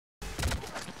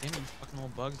Damn, you fucking little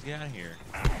bugs, get out of here.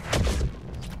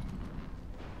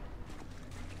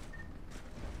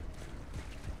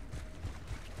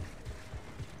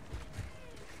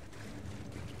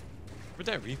 Where'd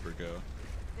that Reaper go?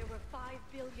 There were 5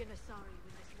 billion Asari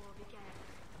when this war began.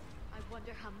 I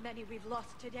wonder how many we've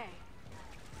lost today.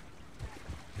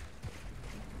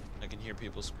 I can hear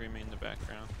people screaming in the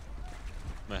background.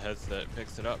 My headset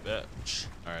picks it up, bitch.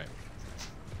 Alright.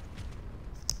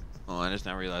 Oh, I just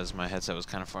now realized my headset was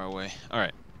kind of far away.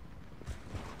 Alright.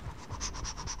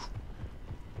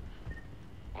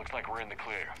 Looks like we're in the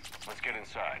clear. Let's get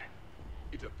inside.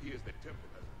 It appears the temple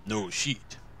has... No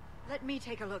sheet. Let me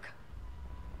take a look.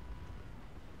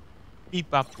 Beep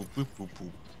bop boop boop boop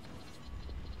boop.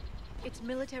 It's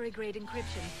military-grade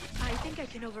encryption. I think I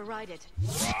can override it.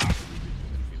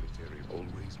 Military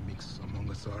always mix among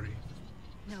Asari.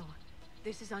 No,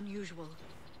 this is unusual.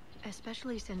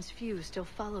 Especially since few still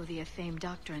follow the Athame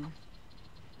doctrine.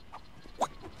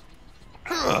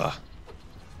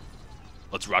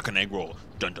 Let's rock an egg roll.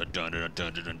 Dun dun dun dun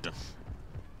dun dun dun dun.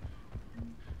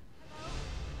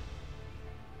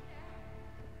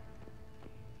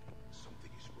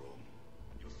 Something is wrong.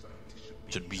 Your scientist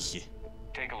Should be here.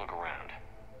 Take a look around.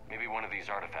 Maybe one of these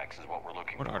artifacts is what we're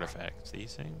looking What for. artifacts?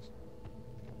 These things?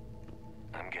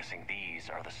 I'm guessing these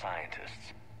are the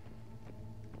scientists.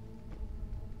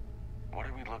 What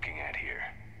are we looking at here?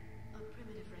 A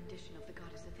primitive rendition of the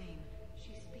goddess Athame.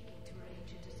 She's speaking to her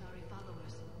ancient Asari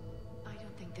followers. I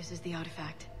don't think this is the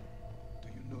artifact. Do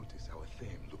you notice how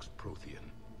Athame looks Prothean?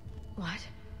 What?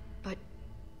 But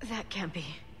that can't be.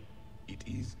 It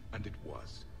is, and it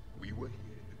was. We were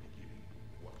here in the beginning,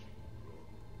 watching it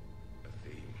grow.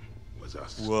 Athame was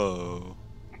us. Whoa.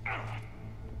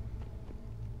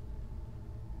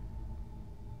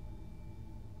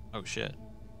 Oh shit.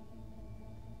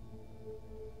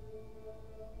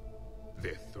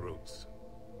 Their throats.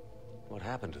 What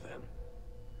happened to them?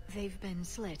 They've been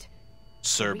slit.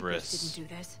 Cerberus. Reapers didn't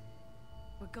do this.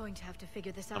 We're going to have to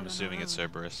figure this out I'm on assuming our it's own.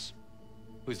 Cerberus.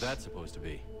 Who's that supposed to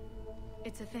be?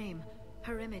 It's Athame.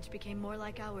 Her image became more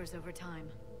like ours over time.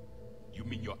 You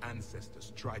mean your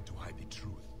ancestors tried to hide the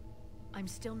truth? I'm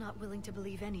still not willing to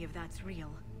believe any of that's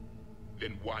real.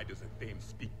 Then why does Athame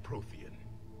speak Prothean?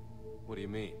 What do you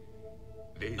mean?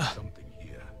 There is something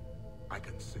here. I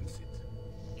can sense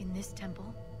it. In this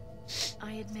temple?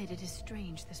 I admit it is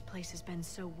strange this place has been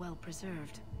so well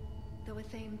preserved. Though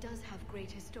Athame does have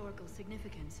great historical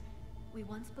significance, we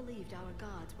once believed our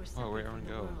gods were separate where'd from everyone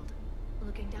the go? world,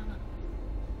 looking down on...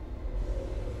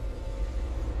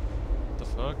 What the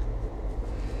fuck?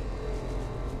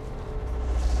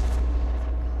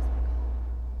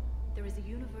 There is a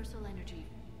universal energy.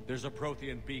 There's a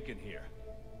Prothean beacon here.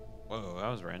 Whoa, that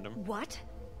was random. What?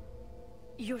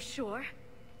 You're sure?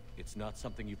 It's not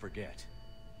something you forget.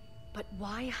 But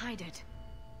why hide it?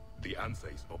 The answer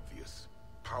is obvious.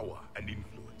 Power and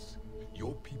influence.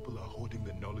 Your people are holding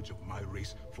the knowledge of my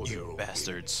race for their You own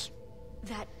bastards.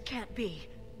 That can't be.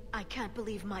 I can't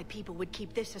believe my people would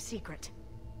keep this a secret.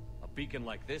 A beacon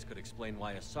like this could explain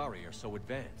why Asari are so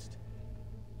advanced.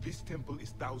 This temple is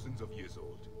thousands of years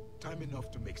old. Time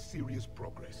enough to make serious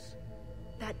progress.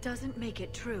 That doesn't make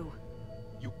it true.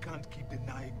 You can't keep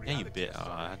denying Yeah, reality. you bit. Oh,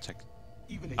 Asari. that's like,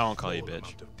 Even I won't call you small bitch.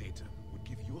 amount of data would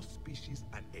give your species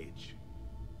an edge.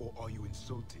 Or are you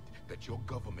insulted that your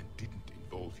government didn't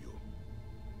involve you?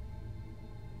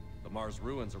 The Mars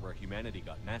ruins are where humanity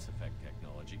got Mass Effect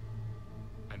technology.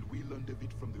 And we learned of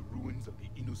it from the ruins of the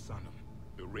Inusanum,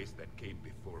 the race that came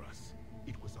before us.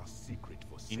 It was our secret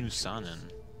for centuries.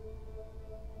 Inusanan.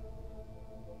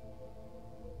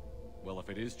 Well, if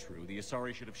it is true, the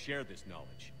Asari should have shared this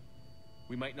knowledge.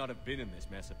 We might not have been in this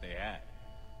mess if they had.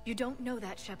 You don't know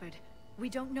that, Shepard. We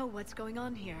don't know what's going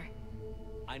on here.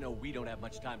 I know we don't have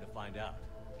much time to find out.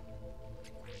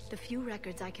 The few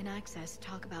records I can access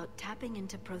talk about tapping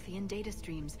into Prothean data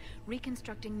streams,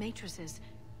 reconstructing matrices,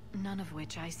 none of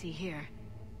which I see here.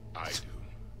 I do.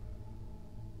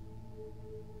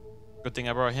 Good thing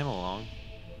I brought him along.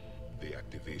 The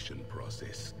activation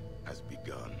process has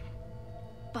begun.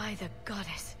 By the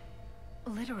goddess.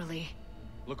 Literally.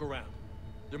 Look around.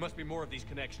 There must be more of these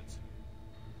connections.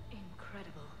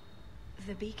 Incredible.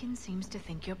 The beacon seems to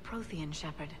think you're Prothean,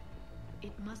 Shepard.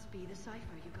 It must be the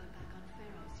cipher you got back on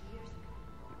Pharaohs years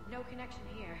ago. No connection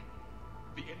here.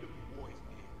 The end of the war is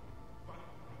near.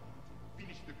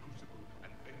 Finish the crucible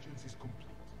and vengeance is complete.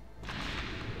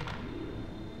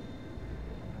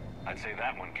 I'd say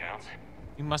that one counts.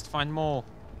 You must find more.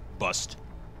 Bust.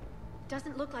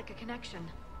 Doesn't look like a connection.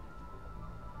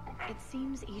 It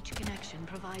seems each connection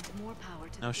provides more power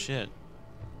to the No beacon. shit.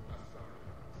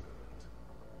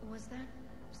 Was that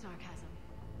sarcasm?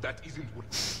 That isn't what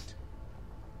we need.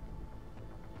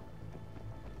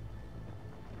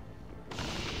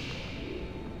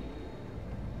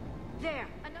 There!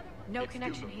 Another one. No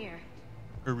connection here.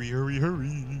 Hurry, hurry,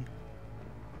 hurry.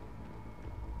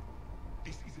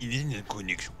 This It isn't... isn't a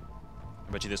connection.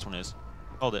 I bet you this one is.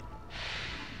 Hold it.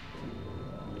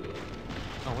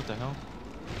 Oh, what the hell?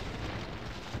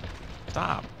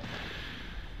 Stop.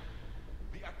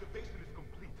 The activation is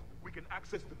complete. We can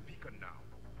access the beacon now.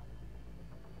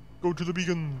 Go to the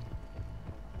beacon.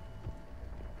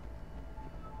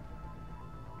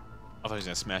 I thought he was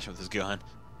gonna smash it with his gun.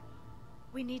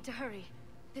 We need to hurry.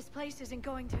 This place isn't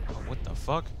going to... Oh, what the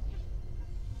fuck? Is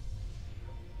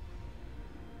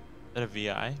that a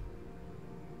VI?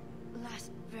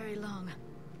 last very long.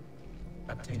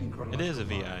 Obtaining It chronological is a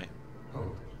VI. model.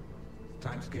 Hold.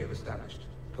 Timescale established.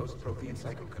 Post-Prothean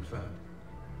cycle confirmed.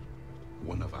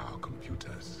 One of our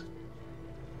computers.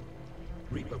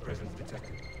 Reaper presence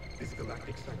detected. This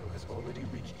galactic cycle has already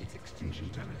reached its extinction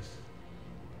terminus.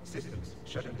 Systems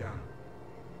shutting down.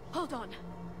 Hold on.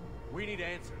 We need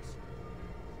answers.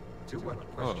 To what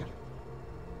question?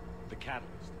 The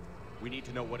catalyst. We need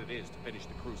to know what it is to finish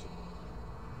the crucible.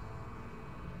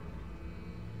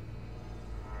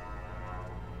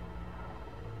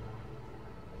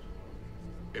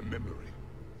 A memory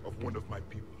of one of my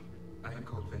people. I am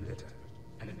called Vendetta.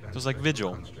 An advanced was like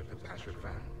Vigil. construct of Patrick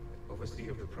Van,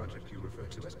 overseer of the project you refer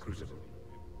to as Crucible.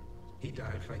 He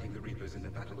died fighting the Reapers in the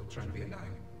Battle of Tranvia 9.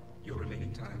 Your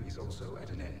remaining time is also at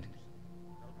an end.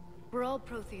 Were all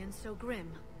Protheans so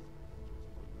grim?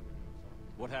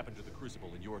 What happened to the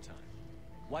crucible in your time?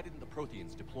 Why didn't the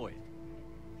Protheans deploy it?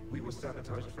 We were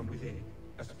sabotaged from within.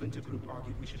 A splinter group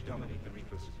argued we should dominate the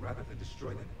Reapers rather than destroy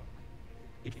them.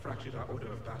 It fractured our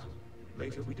order of battle.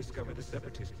 Later we discovered the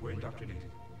Separatists were indoctrinated.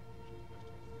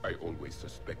 I always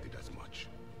suspected as much.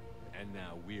 And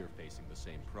now we're facing the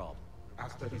same problem. Our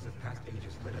studies of past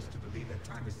ages led us to believe that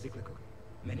time is cyclical.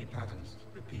 Many patterns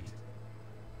repeat.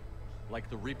 Like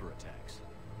the Reaper attacks.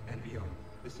 And beyond,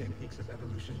 the same peaks of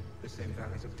evolution, the same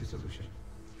valleys of dissolution.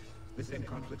 The same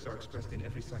conflicts are expressed in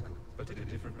every cycle, but in a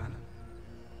different manner.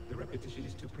 The repetition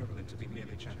is too prevalent to be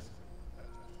merely chance.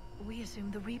 We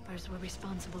assumed the Reapers were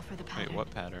responsible for the pattern. Wait, what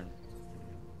pattern?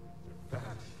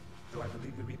 Perhaps, though I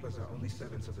believe the Reapers are only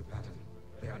servants of the pattern.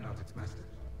 They are not its master.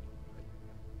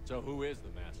 So who is the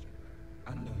master?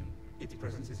 Unknown. Its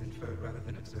presence is inferred rather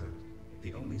than observed.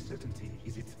 The only certainty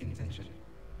is its intention.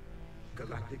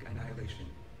 Galactic annihilation.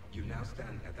 You now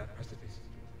stand at that precipice.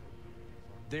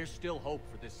 There's still hope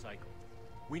for this cycle.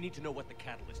 We need to know what the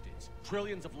catalyst is.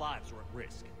 Trillions of lives are at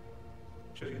risk.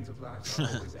 Trillions of lives are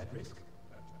always at risk.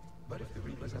 But if the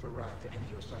Reapers have arrived to end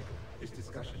your cycle, this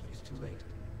discussion is too late.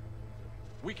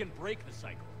 We can break the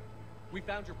cycle. We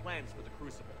found your plans for the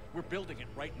Crucible. We're building it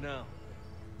right now.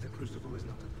 The Crucible is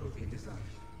not a Prothean design.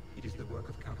 It is the work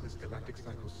of countless galactic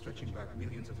cycles stretching back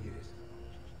millions of years.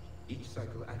 Each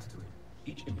cycle adds to it.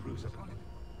 Each improves upon it.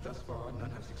 Thus far,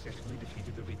 none have successfully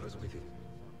defeated the Reapers with it.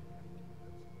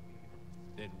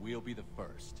 Then we'll be the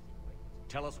first.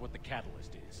 Tell us what the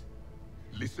catalyst is.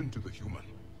 Listen to the human.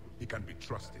 He can be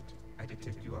trusted. I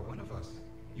detect you are one of us.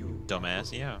 You...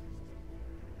 Dumbass, yeah.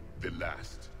 The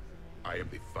last. I am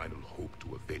the final hope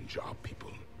to avenge our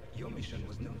people. Your mission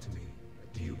was known to me.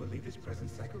 Do you believe this present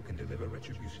cycle can deliver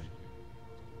retribution?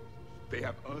 They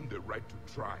have earned the right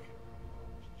to try.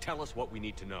 Tell us what we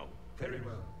need to know. Very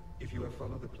well. If you have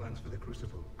followed the plans for the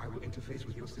Crucible, I will interface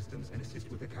with your systems and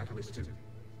assist with the catalyst too.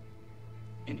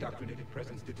 Indoctrinated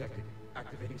presence detected.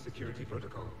 Activating security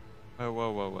protocol. Whoa,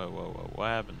 whoa, whoa, whoa, whoa, whoa. What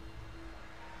happened?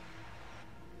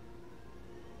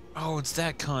 Oh, it's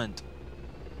that cunt.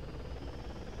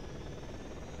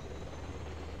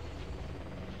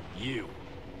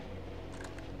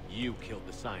 You killed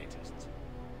the scientists.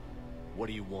 What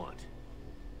do you want?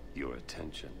 Your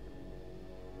attention.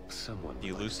 Someone The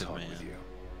would like to elusive talk man. with you.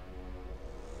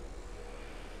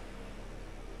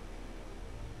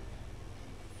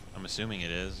 I'm assuming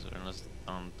it is, unless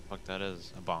I don't know what the fuck that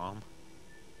is. A bomb?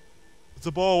 It's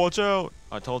a ball, watch out!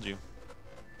 I told you.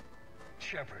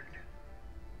 Shepard,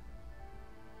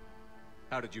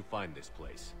 How did you find this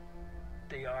place?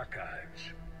 the archives.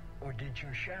 Or did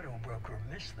your shadow broker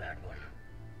miss that one?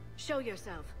 Show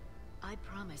yourself. I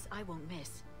promise I won't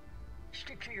miss.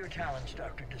 Stick to your talents,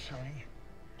 Dr. Dasoni.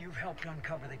 You've helped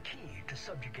uncover the key to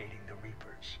subjugating the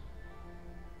Reapers.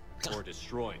 Or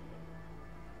destroying them?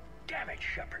 Damn it,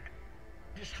 Shepard.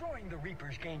 Destroying the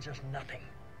Reapers gains us nothing.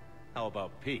 How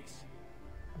about peace?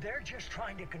 They're just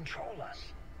trying to control us.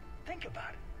 Think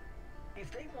about it.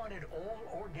 If they wanted all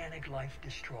organic life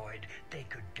destroyed, they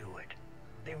could do it.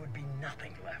 There would be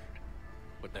nothing left.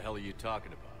 What the hell are you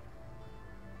talking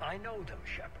about? I know them,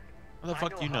 Shepard. How the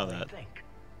fuck do you know how they that? think.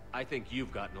 I think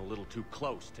you've gotten a little too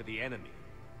close to the enemy.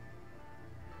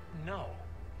 No.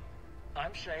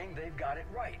 I'm saying they've got it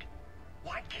right.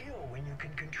 Why kill when you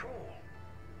can control?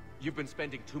 You've been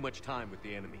spending too much time with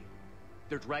the enemy.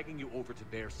 They're dragging you over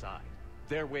to their side.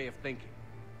 Their way of thinking.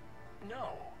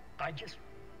 No, I just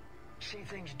see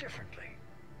things differently.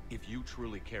 If you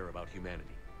truly care about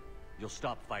humanity, you'll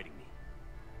stop fighting me.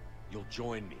 You'll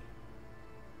join me.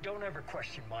 Don't ever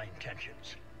question my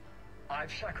intentions.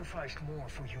 I've sacrificed more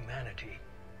for humanity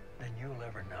than you'll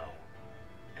ever know.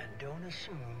 And don't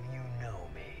assume you know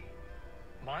me.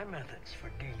 My methods for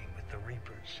dealing with the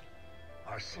Reapers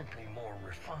are simply more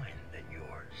refined than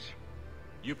yours.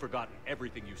 You've forgotten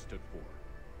everything you stood for.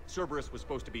 Cerberus was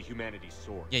supposed to be humanity's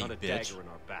sword, Yeah, not you a bitch. dagger in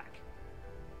our back.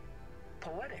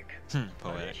 Poetic. Poetic.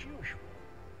 But as usual,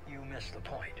 you miss the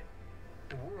point.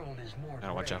 The world is more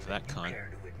Gotta watch gray out for that than you cunt.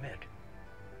 care to admit.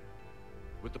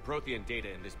 With the Prothean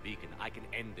data in this beacon, I can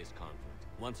end this conflict,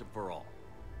 once and for all.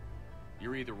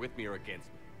 You're either with me or against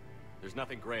me. There's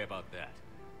nothing gray about that.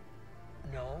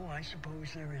 No, I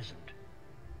suppose there isn't.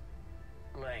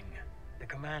 Leng, the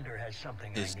commander has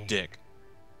something His I need. dick.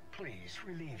 Please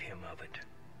relieve him of it.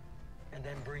 And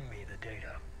then bring me the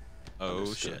data. Oh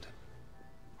Understood. shit.